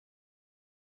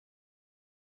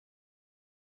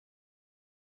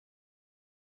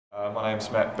My name's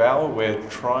Matt Bauer. We're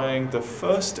trying the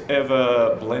first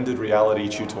ever blended reality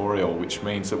tutorial, which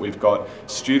means that we've got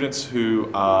students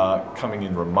who are coming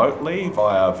in remotely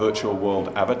via virtual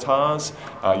world avatars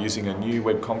using a new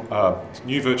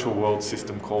new virtual world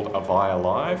system called Avaya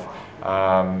Live,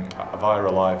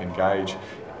 Avaya Live Engage.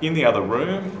 In the other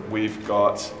room, we've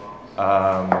got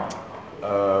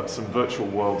some virtual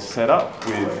world setup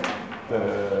with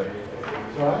a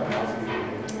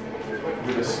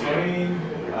screen.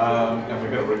 And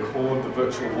we're going to record the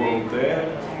virtual world there.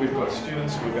 We've got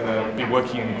students who are going to be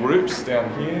working in groups down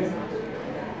here.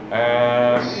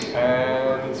 And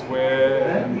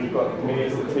we've got me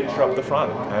as the teacher up the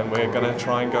front. And we're going to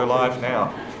try and go live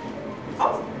now.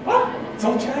 Oh, it's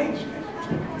all changed.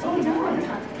 It's all different.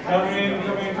 Come in.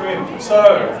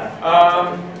 So,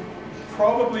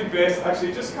 probably best,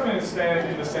 actually just come in and stand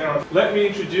in the center. Let me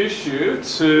introduce you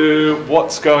to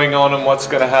what's going on and what's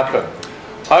going to happen.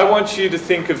 I want you to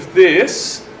think of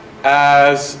this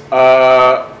as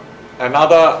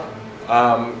another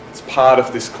part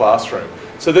of this classroom.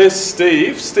 So there's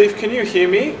Steve. Steve, can you hear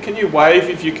me? Can you wave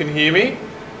if you can hear me?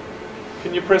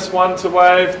 Can you press 1 to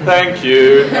wave? Thank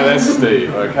you. And that's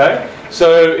Steve, okay?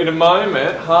 So in a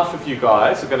moment, half of you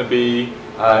guys are going to be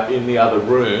in the other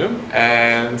room,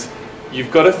 and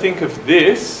you've got to think of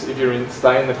this, if you're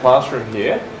stay in the classroom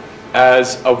here,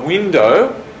 as a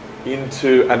window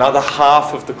into another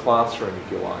half of the classroom,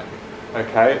 if you like.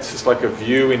 Okay, it's just like a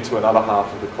view into another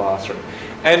half of the classroom.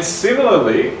 And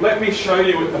similarly, let me show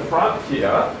you at the front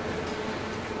here.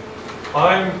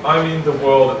 I'm in the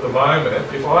world at the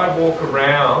moment. If I walk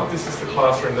around, this is the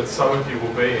classroom that some of you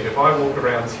will be in. If I walk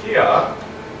around here,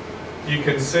 you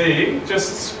can see,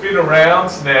 just spin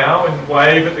around now and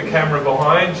wave at the camera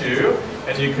behind you,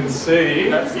 and you can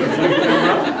see,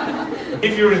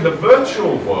 if you're in the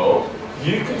virtual world,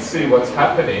 you can see what's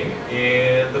happening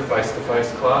in the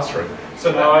face-to-face classroom. So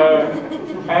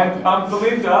and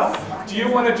Belinda, do you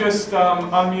want to just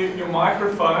unmute your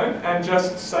microphone and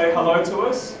just say hello to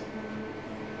us?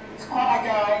 Hi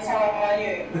guys, how are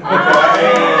you?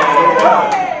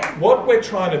 Okay. What we're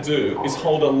trying to do is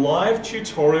hold a live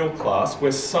tutorial class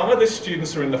where some of the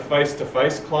students are in the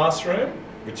face-to-face classroom,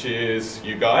 which is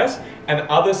you guys, and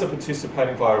others are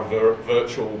participating via a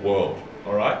virtual world.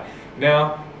 All right?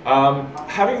 Now,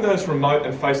 having those remote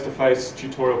and face-to-face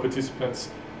tutorial participants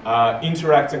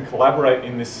interact and collaborate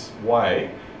in this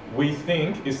way, we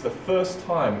think is the first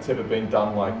time it's ever been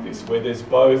done like this, where there's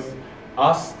both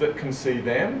us that can see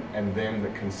them and them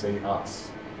that can see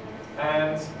us.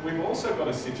 And we've also got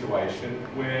a situation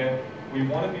where we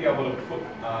want to be able to put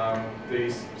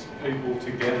these people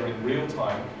together in real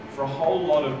time for a whole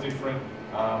lot of different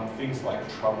things like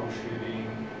troubleshooting,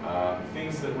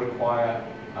 things that require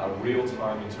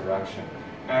real-time interaction.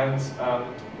 And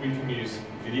we can use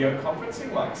video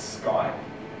conferencing like Skype.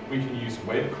 We can use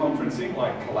web conferencing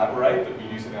like Collaborate that we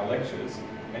use in our lectures.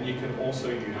 And you can also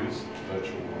use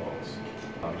virtual worlds.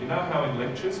 You know how in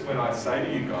lectures, when I say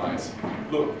to you guys,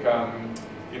 look,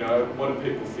 you know, what do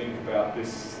people think about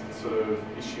this sort of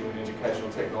issue in educational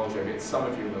technology? I get some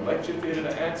of you in the lecture theatre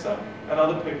to answer, and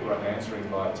other people are answering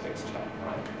via text chat,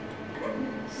 right?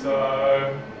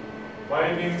 So,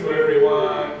 waving to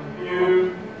everyone,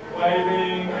 you,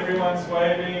 waving, everyone's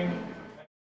waving.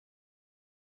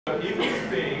 If you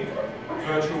think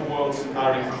virtual worlds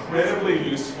are incredibly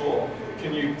useful,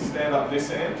 can you stand up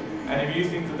this end? And if you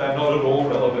think that they're not at all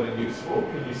relevant and useful,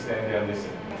 can you stand down this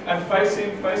end? And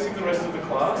facing the rest of the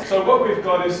class. So what we've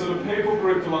got is sort of people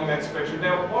grouped along that spectrum.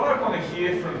 Now, what I want to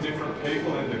hear from different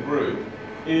people in the group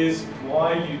is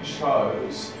why you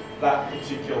chose that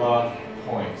particular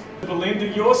point. Belinda,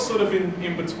 you're sort of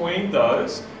in between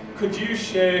those. Could you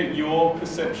share your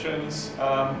perceptions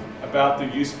about the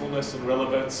usefulness and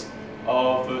relevance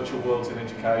of virtual worlds in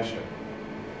education?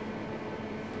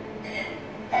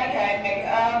 Okay,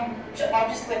 I'll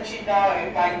just let you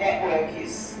know my network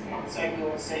is not so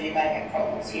good, so you may have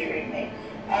problems hearing me.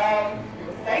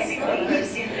 Basically,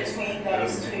 just in between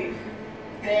those two,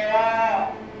 there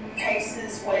are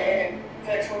cases where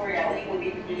virtual reality would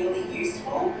be really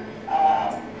useful,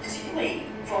 particularly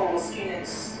for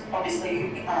students, obviously,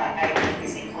 who aren't able to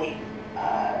physically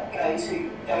go to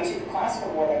the class for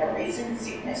whatever reason,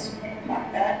 sickness, anything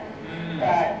like that.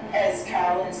 But as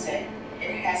Carolyn said,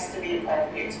 it has to be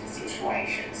appropriate to the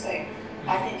situation. So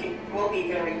I think it will be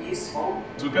very useful.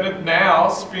 So we're going to now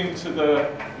spin to the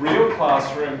real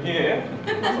classroom here,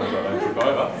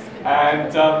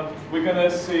 and we're going to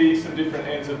see some different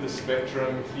ends of the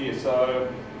spectrum here. So,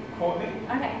 Courtney?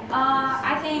 Okay,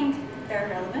 I think very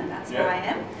relevant, that's where I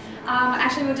am.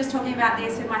 Actually, we were just talking about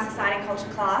this with my society and culture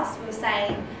class. We were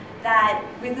saying that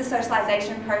with the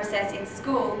socialisation process in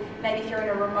school, maybe if you're in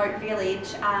a remote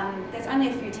village, there's only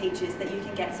a few teachers that you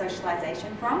can get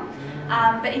socialisation from.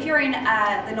 But if you're in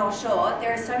the North Shore,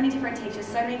 there are so many different teachers,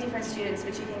 so many different students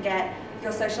which you can get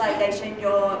your socialisation,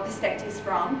 your perspectives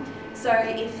from. So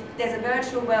if there's a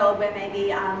virtual world where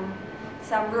maybe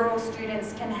some rural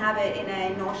students can have it in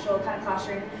a North Shore kind of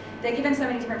classroom, they're given so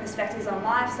many different perspectives on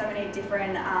life, so many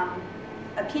different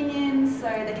opinions, so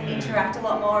they can interact a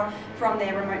lot more from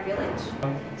their remote village.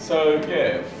 So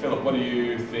yeah, Philip, what do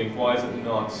you think? Why is it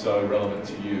not so relevant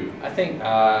to you? I think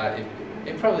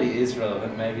it probably is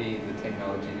relevant. Maybe the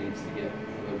technology needs to get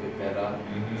a little bit better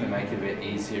to make it a bit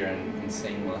easier and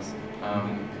seamless.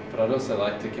 But I'd also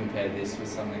like to compare this with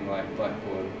something like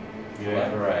Blackboard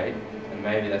Collaborate, and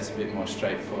maybe that's a bit more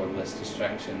straightforward, less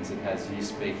distractions. It has you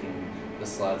speaking, the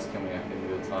slides coming up in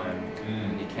real time,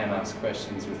 and you can ask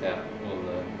questions without all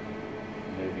the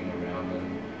moving around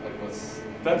and like what's...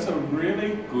 That's a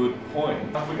really good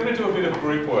point. We're going to do a bit of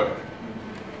group work.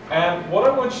 And what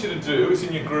I want you to do is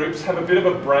in your groups have a bit of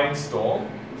a brainstorm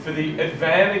for the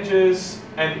advantages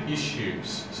and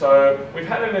issues. So we've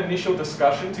had an initial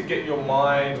discussion to get your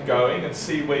mind going and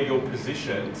see where you're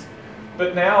positioned.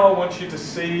 But now I want you to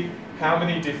see how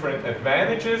many different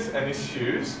advantages and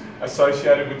issues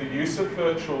associated with the use of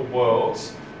virtual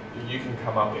worlds you can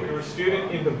come up with. If you're a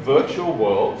student in the virtual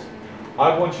world,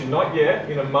 I want you not yet,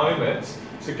 in a moment,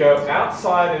 to go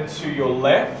outside and to your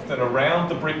left and around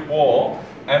the brick wall,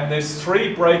 and there's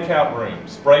 3 breakout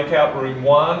rooms. Breakout room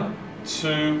 1,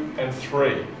 2 and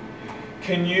 3.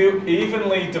 Can you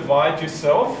evenly divide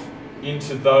yourself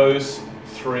into those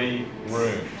 3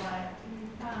 rooms?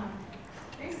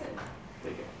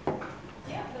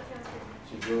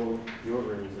 So your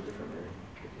room is a different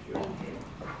room.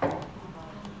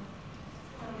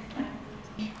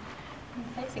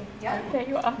 Facing. Yeah, there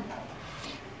you are.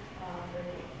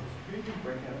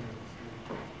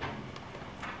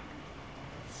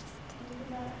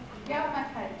 Yeah, I'm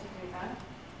okay to do that.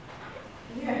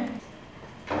 Yeah.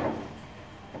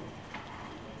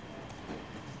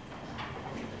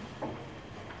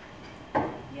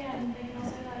 Yeah, and they can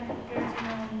also go to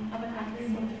other countries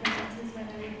in different senses where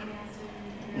they're really able to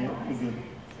realise.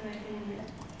 So they can...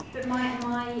 But my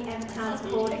avatar's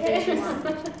called version 1.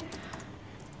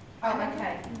 Oh,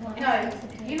 okay. No,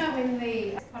 you know when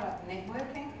the put up network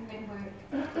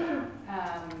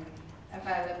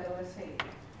availability.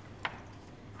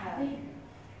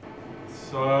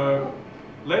 So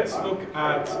let's look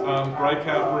at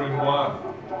breakout room 1.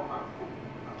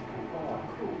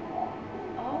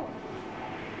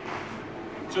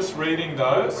 Just reading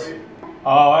those.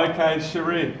 Oh, okay,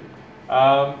 Cherie.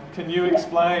 Can you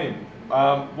explain?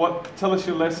 Tell us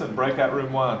your lesson, breakout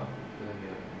room 1.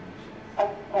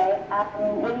 Okay,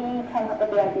 we came up with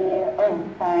the idea,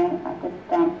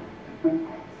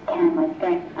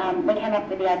 we came up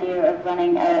with the idea of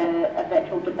running a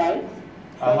virtual debate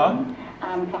for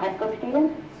high school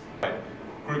students.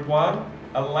 Group 1,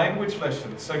 a language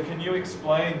lesson. So can you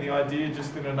explain the idea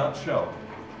just in a nutshell?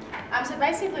 So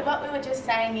basically what we were just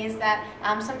saying is that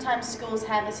sometimes schools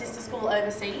have a sister school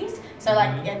overseas, so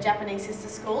like a Japanese sister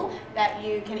school that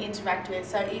you can interact with.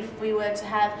 So if we were to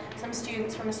have some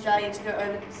students from Australia to go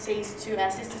overseas to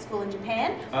our sister school in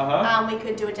Japan, we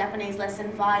could do a Japanese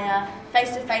lesson via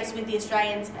face-to-face with the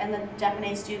Australians and the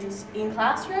Japanese students in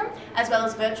classroom, as well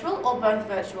as virtual or both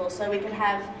virtual. So we could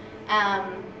have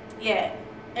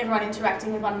everyone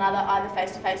interacting with one another either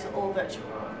face-to-face or virtual.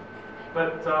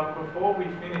 But before we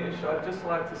finish, I'd just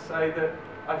like to say that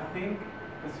I think,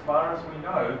 as far as we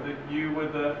know, that you were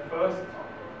the first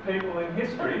people in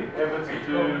history ever to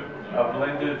do a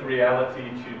blended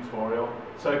reality tutorial.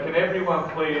 So can everyone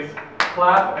please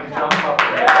clap and jump up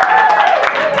there?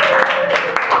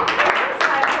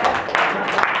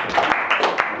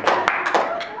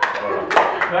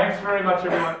 Thanks very much,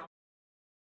 everyone.